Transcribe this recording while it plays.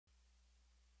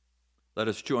Let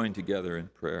us join together in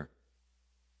prayer.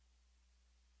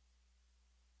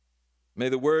 May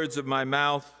the words of my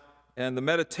mouth and the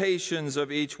meditations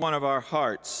of each one of our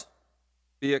hearts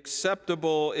be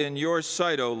acceptable in your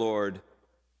sight, O Lord,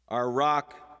 our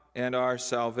rock and our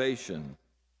salvation.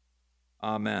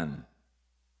 Amen.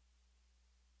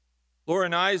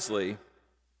 Lauren Isley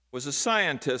was a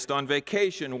scientist on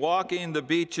vacation walking the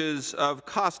beaches of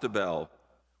Costabel,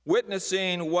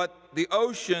 witnessing what the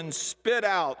ocean spit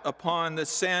out upon the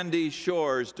sandy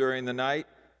shores during the night.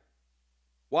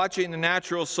 Watching the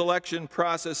natural selection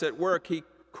process at work, he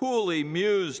coolly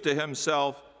mused to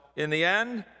himself, in the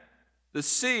end, the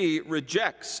sea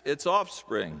rejects its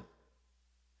offspring.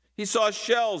 He saw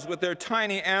shells with their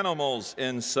tiny animals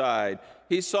inside.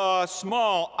 He saw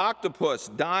small octopus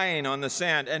dying on the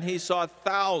sand, and he saw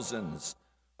thousands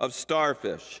of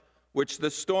starfish, which the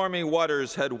stormy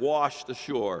waters had washed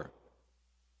ashore.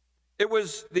 It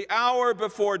was the hour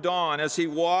before dawn as he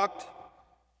walked,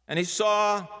 and he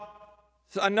saw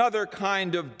another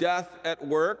kind of death at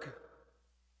work.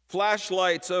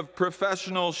 Flashlights of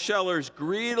professional shellers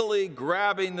greedily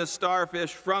grabbing the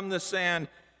starfish from the sand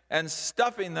and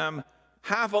stuffing them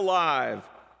half alive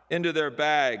into their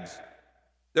bags.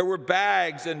 There were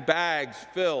bags and bags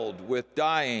filled with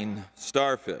dying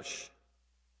starfish.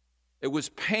 It was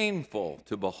painful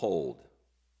to behold.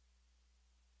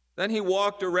 Then he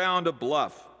walked around a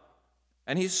bluff,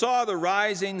 and he saw the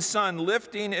rising sun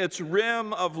lifting its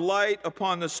rim of light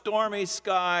upon the stormy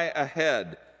sky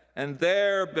ahead. And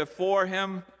there before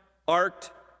him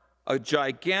arced a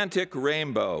gigantic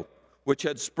rainbow, which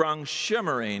had sprung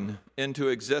shimmering into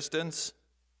existence.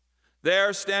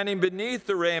 There, standing beneath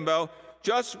the rainbow,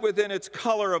 just within its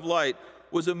color of light,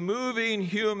 was a moving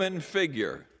human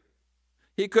figure.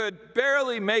 He could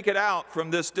barely make it out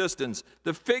from this distance.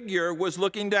 The figure was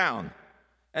looking down,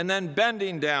 and then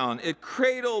bending down. It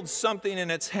cradled something in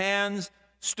its hands,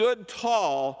 stood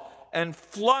tall, and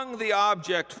flung the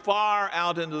object far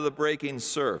out into the breaking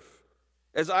surf.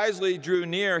 As Isley drew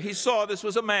near, he saw this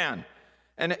was a man,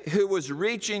 and who was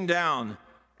reaching down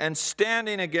and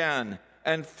standing again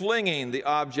and flinging the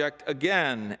object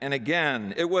again and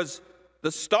again. It was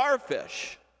the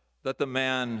starfish that the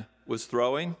man was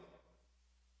throwing.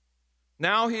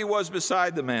 Now he was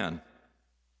beside the man.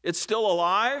 "It's still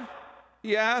alive?"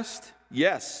 he asked.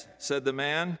 "Yes," said the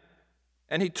man.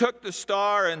 And he took the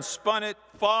star and spun it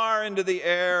far into the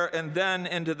air and then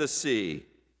into the sea.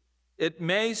 "It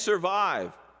may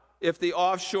survive if the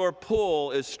offshore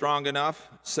pull is strong enough,"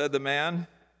 said the man.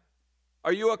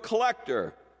 "Are you a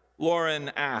collector?" Lauren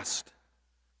asked.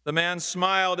 The man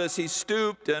smiled as he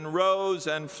stooped and rose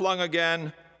and flung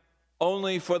again.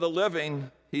 "Only for the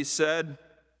living," he said.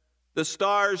 "The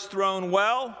stars thrown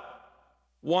well,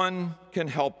 one can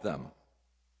help them."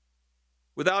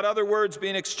 Without other words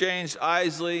being exchanged,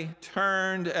 Isley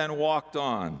turned and walked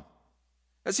on.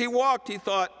 As he walked, he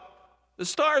thought, the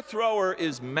star thrower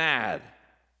is mad,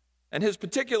 and his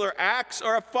particular acts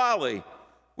are a folly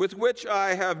with which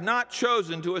I have not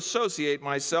chosen to associate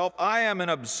myself. I am an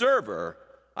observer.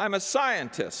 I'm a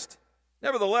scientist.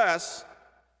 Nevertheless,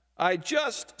 I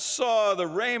just saw the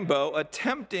rainbow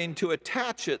attempting to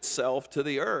attach itself to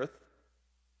the earth.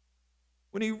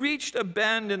 When he reached a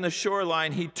bend in the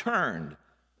shoreline, he turned,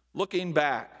 looking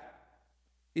back.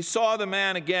 He saw the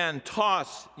man again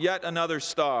toss yet another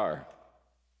star.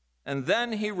 And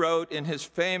then he wrote in his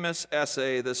famous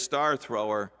essay, The Star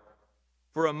Thrower,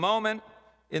 "For a moment,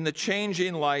 in the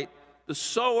changing light, the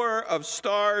sower of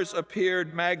stars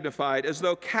appeared magnified, as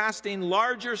though casting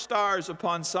larger stars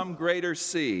upon some greater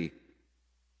sea.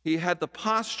 He had the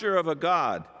posture of a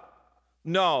god.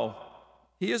 No,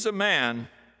 he is a man.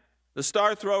 The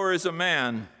star thrower is a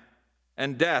man,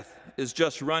 and death is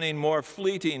just running more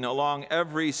fleeting along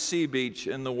every sea beach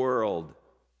in the world."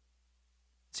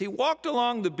 As he walked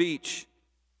along the beach,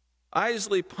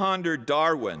 Isley pondered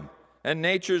Darwin and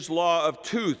nature's law of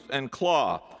tooth and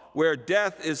claw, where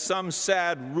death is some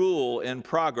sad rule in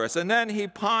progress. And then he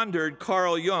pondered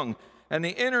Carl Jung and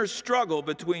the inner struggle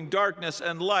between darkness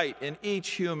and light in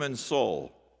each human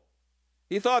soul.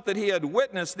 He thought that he had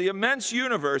witnessed the immense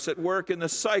universe at work in the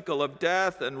cycle of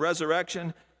death and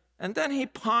resurrection. And then he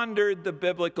pondered the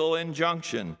biblical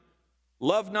injunction,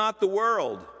 "Love not the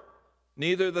world,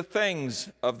 neither the things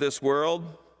of this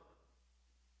world."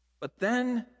 But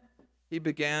then he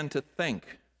began to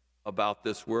think about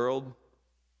this world,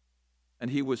 and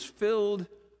he was filled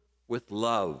with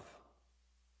love.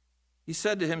 He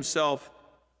said to himself,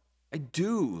 "I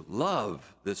do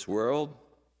love this world.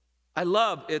 I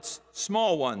love its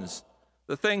small ones,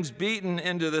 the things beaten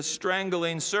into the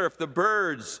strangling surf, the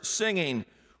birds singing,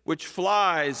 which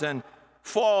flies and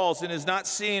falls and is not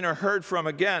seen or heard from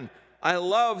again. I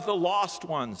love the lost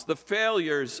ones, the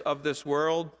failures of this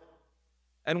world.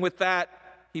 And with that,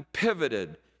 he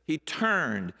pivoted, he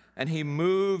turned, and he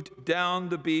moved down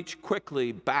the beach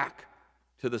quickly back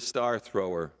to the star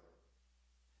thrower.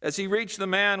 As he reached the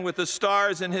man with the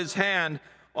stars in his hand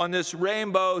on this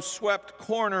rainbow-swept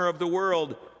corner of the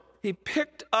world, he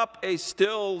picked up a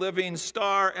still living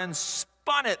star and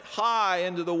spun it high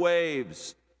into the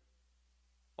waves.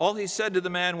 All he said to the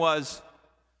man was,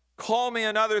 "Call me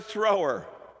another thrower."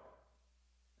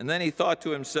 And then he thought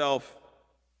to himself,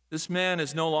 this man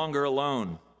is no longer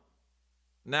alone.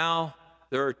 Now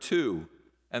there are two,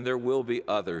 and there will be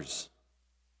others.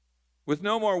 With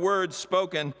no more words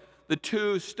spoken, the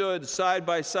two stood side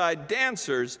by side,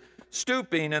 dancers,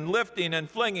 stooping and lifting and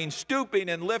flinging, stooping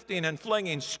and lifting and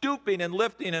flinging, stooping and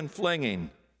lifting and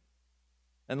flinging.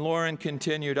 And Lauren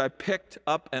continued, I picked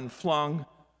up and flung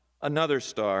another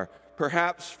star,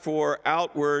 perhaps for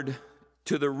outward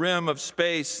to the rim of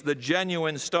space. The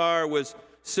genuine star was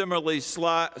similarly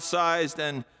sized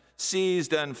and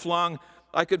seized and flung.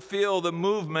 I could feel the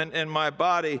movement in my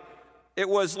body. It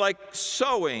was like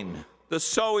sowing, the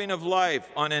sowing of life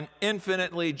on an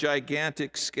infinitely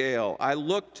gigantic scale. I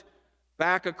looked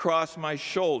back across my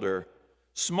shoulder,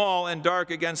 small and dark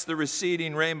against the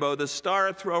receding rainbow. The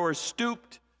star thrower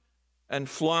stooped and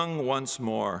flung once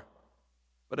more.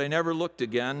 But I never looked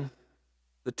again.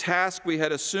 The task we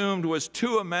had assumed was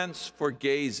too immense for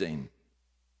gazing.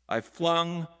 I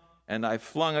flung and I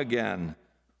flung again,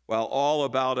 while all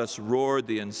about us roared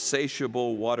the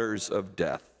insatiable waters of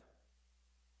death.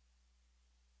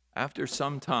 After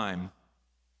some time,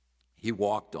 he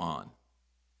walked on.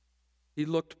 He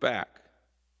looked back,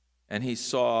 and he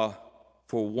saw,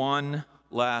 for one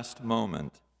last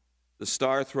moment, the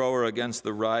star thrower against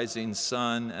the rising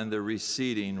sun and the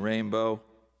receding rainbow.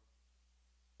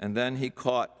 And then he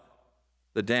caught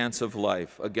the dance of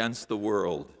life against the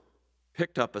world,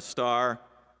 picked up a star,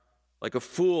 like a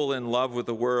fool in love with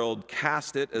the world,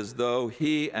 cast it as though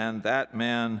he and that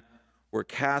man were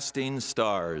casting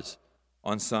stars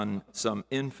on some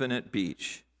infinite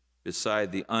beach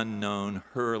beside the unknown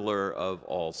hurler of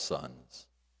all suns.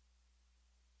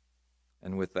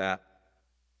 And with that,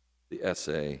 the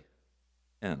essay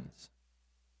ends.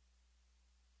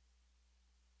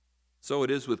 So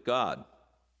it is with God,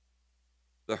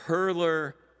 the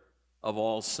hurler of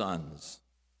all suns.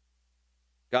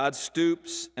 God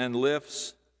stoops and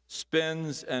lifts,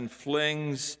 spins and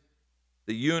flings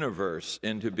the universe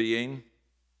into being.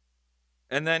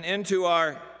 And then into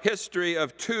our history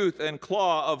of tooth and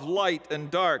claw, of light and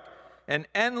dark, an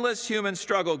endless human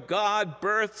struggle, God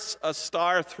births a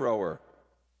star thrower.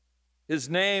 His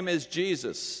name is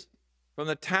Jesus, from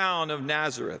the town of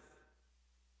Nazareth.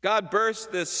 God births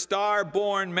this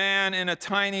star-born man in a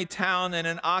tiny town in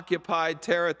an occupied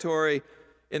territory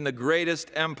in the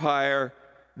greatest empire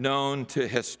known to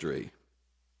history.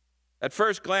 At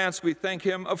first glance, we think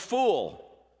him a fool,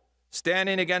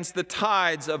 standing against the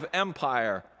tides of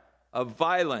empire, of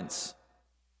violence,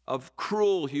 of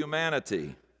cruel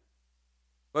humanity.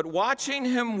 But watching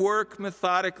him work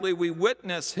methodically, we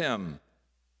witness him,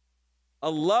 a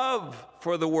love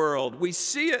for the world. We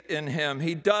see it in him.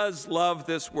 He does love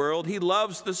this world. He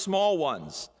loves the small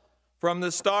ones, from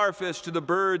the starfish to the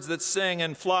birds that sing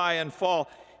and fly and fall.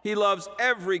 He loves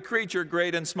every creature,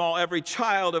 great and small, every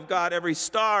child of God, every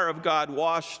star of God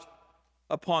washed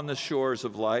upon the shores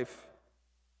of life.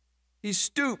 He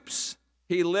stoops,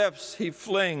 he lifts, he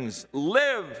flings.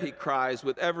 Live, he cries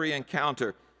with every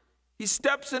encounter. He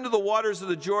steps into the waters of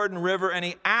the Jordan River and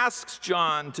he asks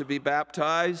John to be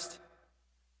baptized.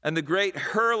 And the great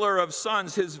hurler of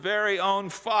sons, his very own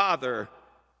Father,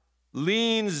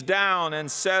 leans down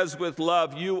and says with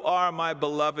love, "You are my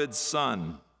beloved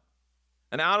Son."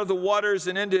 And out of the waters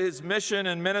and into his mission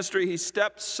and ministry, he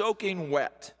steps soaking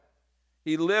wet.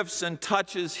 He lifts and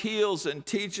touches, heals and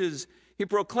teaches. He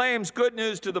proclaims good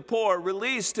news to the poor,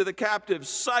 release to the captives,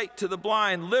 sight to the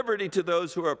blind, liberty to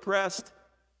those who are oppressed,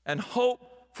 and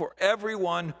hope for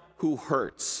everyone who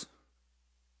hurts.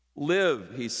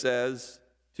 Live, he says,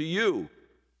 to you,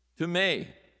 to me.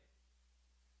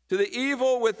 To the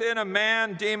evil within a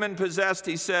man demon-possessed,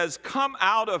 he says, "Come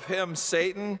out of him,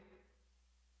 Satan."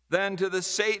 Then to the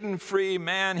Satan-free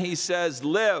man, he says,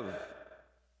 "Live."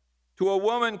 To a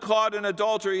woman caught in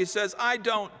adultery, he says, "I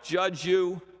don't judge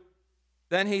you."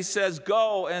 Then he says,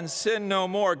 "Go and sin no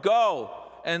more.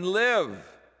 Go and live."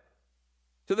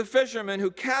 To the fishermen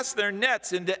who cast their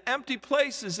nets into empty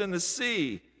places in the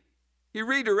sea, he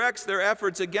redirects their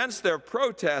efforts against their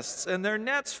protests, and their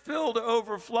nets fill to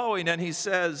overflowing, and he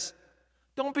says,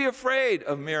 "Don't be afraid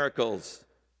of miracles.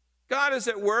 God is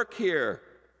at work here.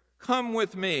 Come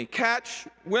with me. Catch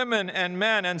women and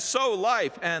men and sow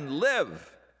life and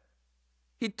live.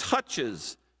 He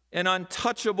touches an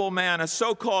untouchable man, a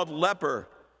so-called leper,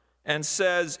 and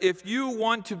says, if you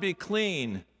want to be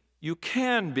clean, you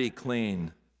can be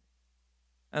clean.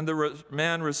 And the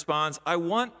man responds, I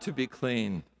want to be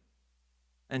clean.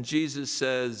 And Jesus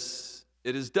says,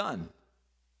 it is done.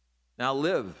 Now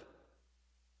live.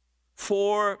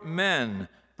 4 men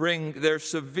bring their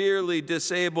severely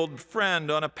disabled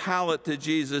friend on a pallet to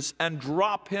Jesus and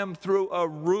drop him through a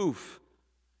roof.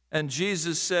 And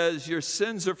Jesus says, your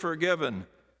sins are forgiven.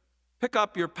 Pick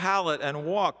up your pallet and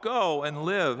walk, go and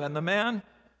live. And the man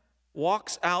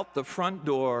walks out the front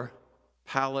door,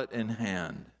 pallet in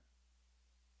hand.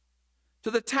 To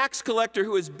the tax collector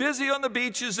who is busy on the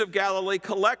beaches of Galilee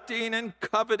collecting and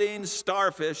coveting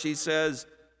starfish, he says,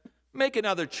 make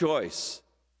another choice.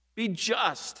 Be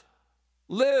just.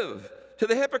 Live. To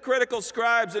the hypocritical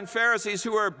scribes and Pharisees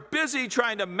who are busy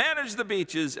trying to manage the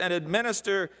beaches and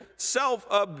administer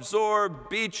self-absorbed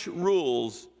beach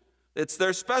rules, it's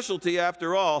their specialty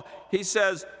after all, he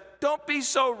says, don't be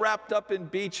so wrapped up in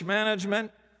beach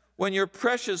management when your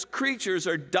precious creatures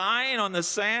are dying on the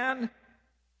sand.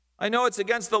 I know it's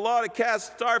against the law to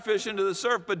cast starfish into the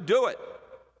surf, but do it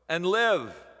and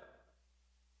live.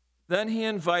 Then he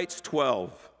invites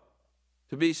 12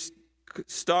 to be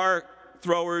star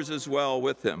throwers as well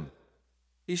with him.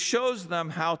 He shows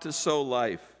them how to sow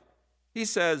life. He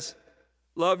says,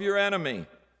 love your enemy,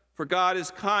 for God is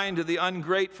kind to the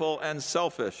ungrateful and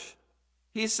selfish.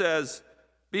 He says,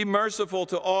 be merciful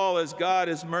to all as God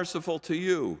is merciful to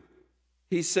you.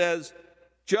 He says,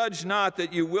 judge not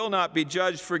that you will not be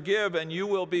judged. Forgive and you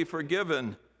will be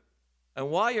forgiven. And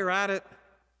while you're at it,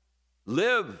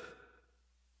 live.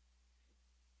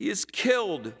 He is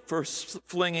killed for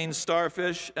flinging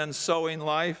starfish and sowing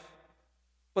life.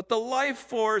 But the life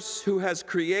force who has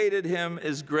created him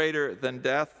is greater than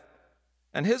death.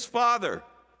 And his Father,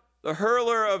 the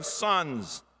hurler of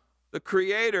suns, the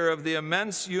creator of the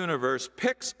immense universe,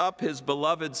 picks up his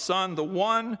beloved Son, the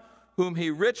one whom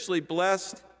he richly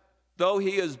blessed, though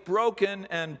he is broken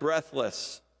and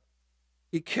breathless.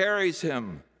 He carries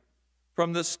him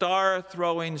from the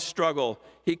star-throwing struggle.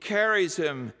 He carries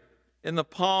him in the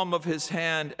palm of his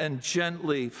hand and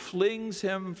gently flings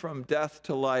him from death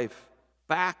to life,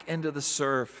 back into the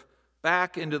surf,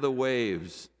 back into the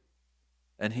waves,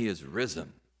 and he is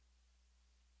risen.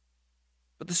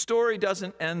 But the story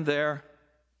doesn't end there.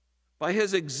 By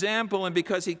his example and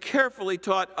because he carefully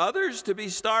taught others to be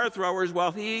star throwers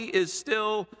while he is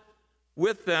still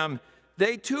with them,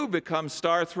 they too become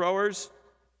star throwers.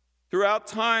 Throughout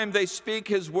time, they speak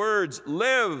his words,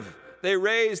 live. They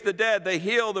raise the dead. They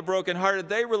heal the brokenhearted.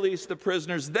 They release the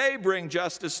prisoners. They bring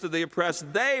justice to the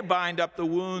oppressed. They bind up the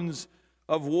wounds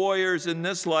of warriors in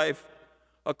this life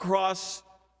across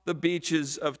the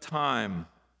beaches of time.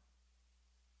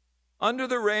 Under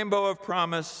the rainbow of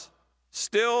promise,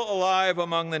 still alive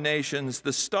among the nations,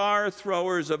 the star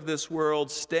throwers of this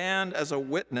world stand as a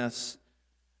witness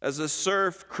as the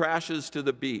surf crashes to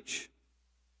the beach.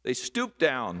 They stoop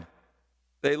down.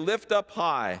 They lift up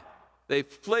high. They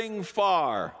fling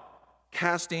far,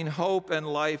 casting hope and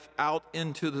life out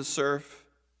into the surf.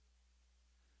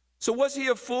 So was he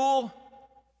a fool?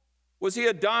 Was he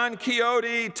a Don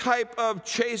Quixote type of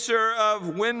chaser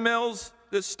of windmills,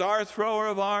 this star thrower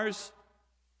of ours?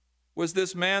 Was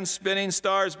this man spinning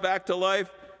stars back to life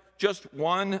just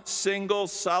one single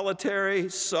solitary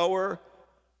sower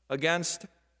against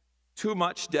too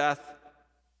much death?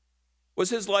 Was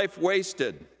his life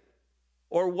wasted?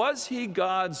 Or was he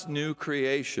God's new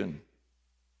creation?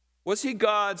 Was he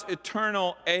God's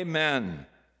eternal amen,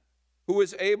 who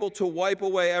is able to wipe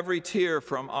away every tear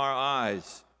from our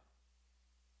eyes?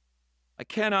 I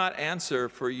cannot answer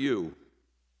for you.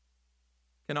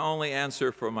 I can only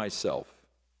answer for myself.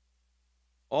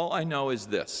 All I know is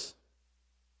this: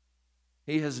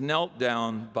 he has knelt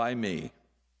down by me.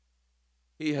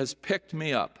 He has picked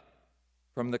me up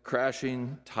from the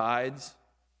crashing tides.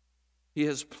 He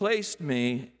has placed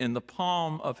me in the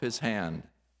palm of his hand.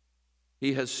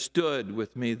 He has stood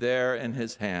with me there in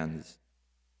his hands,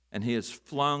 and he has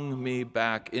flung me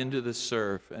back into the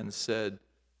surf and said,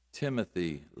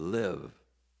 Timothy, live.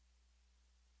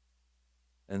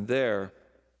 And there,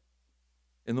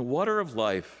 in the water of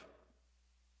life,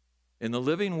 in the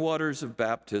living waters of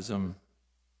baptism,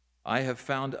 I have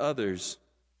found others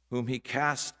whom he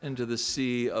cast into the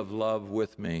sea of love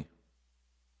with me.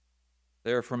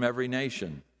 They are from every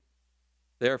nation.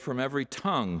 They are from every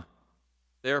tongue.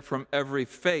 They are from every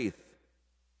faith.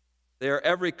 They are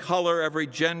every color, every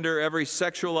gender, every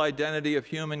sexual identity of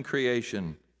human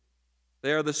creation.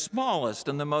 They are the smallest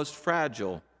and the most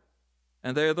fragile,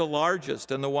 and they are the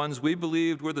largest and the ones we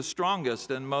believed were the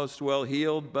strongest and most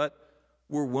well-heeled, but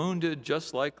were wounded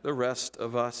just like the rest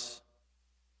of us.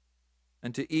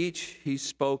 And to each he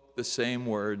spoke the same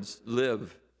words,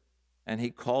 live, and he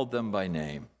called them by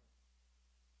name.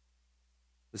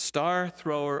 The star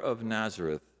thrower of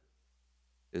Nazareth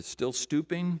is still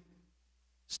stooping,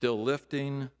 still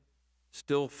lifting,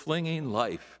 still flinging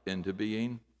life into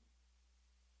being.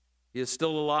 He is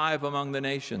still alive among the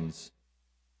nations.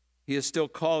 He is still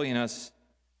calling us,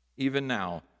 even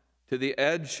now, to the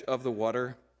edge of the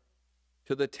water,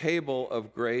 to the table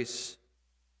of grace,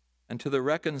 and to the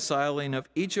reconciling of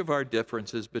each of our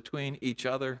differences between each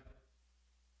other,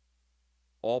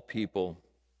 all people,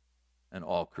 and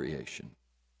all creation.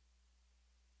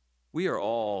 We are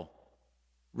all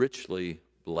richly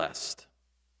blessed.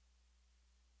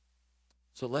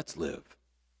 So let's live.